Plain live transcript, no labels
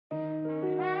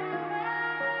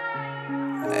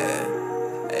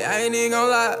ain't even gon'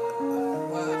 lie.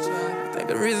 I think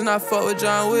the reason I fuck with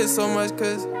John Wick so much,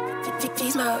 cause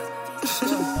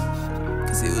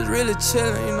he was really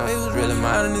chillin', you know, he was really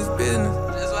minding his business.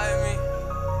 Just like me.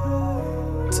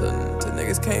 Till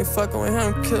niggas can't fuckin' with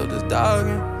him, killed his dog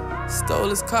and stole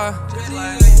his car. Just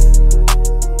like me.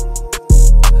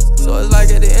 So it's like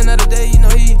at the end of the day, you know,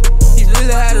 he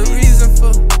really had a reason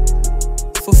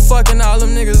for fucking all them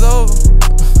niggas over.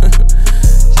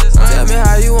 Tell me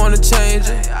how you wanna change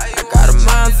it. I got a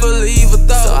mind full of evil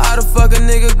thoughts, so how the fuck a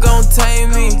nigga gon'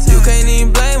 tame me? You can't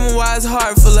even blame him why his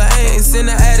heart full of ain't send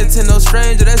an addict to no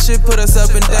stranger, that shit put us up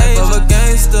in danger. Of a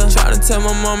gangster, tryna tell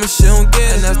my mama she don't get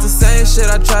it, and that's the same shit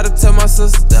I try to tell my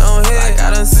sister down here. Like I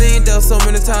done seen death so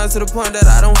many times to the point that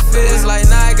I don't feel. It's like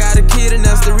now I got a kid and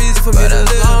that's the reason for me to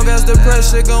live. As long as the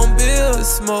pressure gon' build, the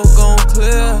smoke gon'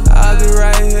 clear, I'll be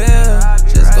right here.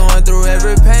 Just going through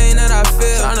every pain that I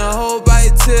feel, tryna hold by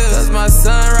your tears. That's my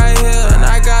son right here, and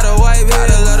I got a white beard.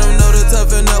 Gotta let him know the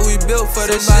toughen up we built for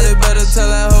this shit. Better tell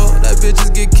that hoe that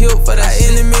bitches get killed for that.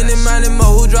 Any minute, money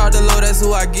more, who drop the low, that's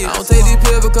who I get. I don't take these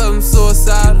pills because I'm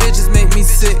suicidal. Bitches make me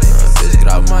sick. Bitch,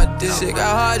 get off my dick. Shit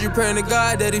got hard, you praying to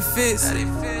God that he fits.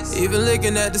 Even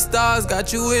looking at the stars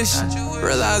got you wishing,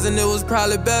 realizing it was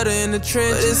probably better in the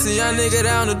trenches. But it's a young nigga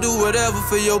down to do whatever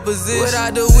for your position.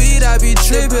 Without the weed, I be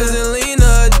trippin'. And lean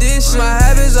addition. My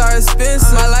habits are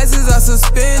expensive, my license are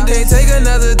suspended. Can't take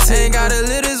another 10, gotta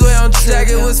live this way on track.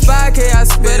 It was 5K I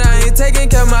spent, I ain't taking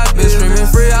care of my bitch. Screaming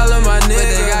free all of my niggas,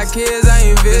 but they got kids, I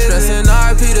ain't visit. Stressing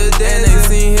RP to death, ain't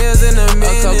seen his in a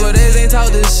minute. A couple days ain't talk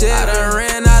this shit, I done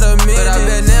ran out of minutes. But I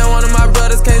bet now one of my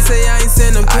brothers can't say I ain't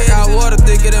send them pins. I got water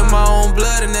thicker than my own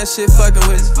blood and that shit fucking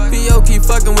with me. P.O. keep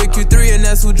fucking with Q3 and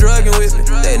that's who drugging with me.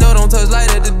 They know don't touch light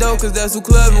at the door cause that's who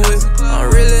clubbing with me. I'm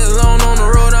really alone on the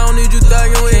road, I don't need you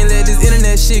thugging with me. Can't let this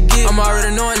internet shit get me. I'm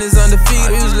already knowing it's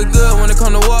undefeated. I'm usually good when it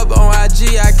come to war, but on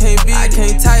IG I can't beat it. I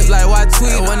can't type like why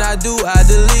tweet, and when I do I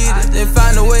delete it. Then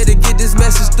find a way to get this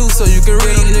message through so you can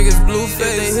read it. Niggas blue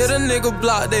face, they hit a nigga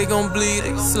block, they gon' bleed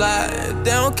it. Slide, if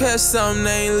they don't catch something,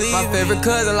 they ain't leaving. My favorite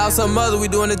cousin lost her mother, we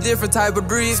doing a different type of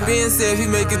breed. Ben said if he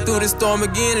make it through this storm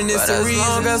again, and it's a reason. As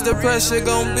long as the pressure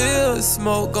gon' build, the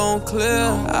smoke gon' clear,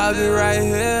 I'll be right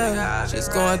here.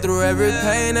 Just going through every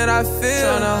pain that I feel,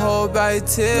 tryna hold by your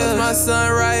tears. Cause my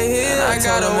son right here, and I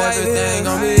got a white everything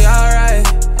gon' be alright.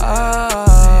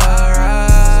 Alright.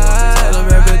 Told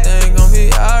him everything gon'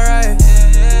 be alright.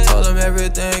 Told him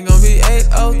everything gon' be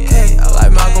A-okay.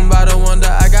 Like Malcolm by the wonder,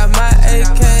 I got my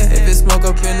AK. If it's smoke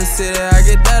up in the city, I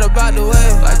get that up out the way.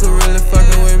 Like who really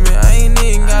fucking with me, I ain't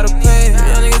even gotta pay.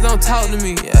 Young niggas don't talk to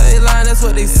me, yeah they lying, that's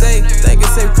what they say. Think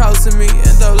it's safe crossing me,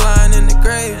 end up lying in the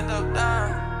grave.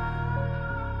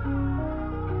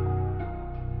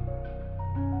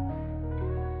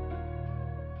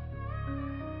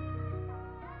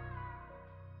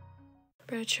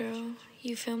 Retro,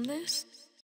 you filmed this?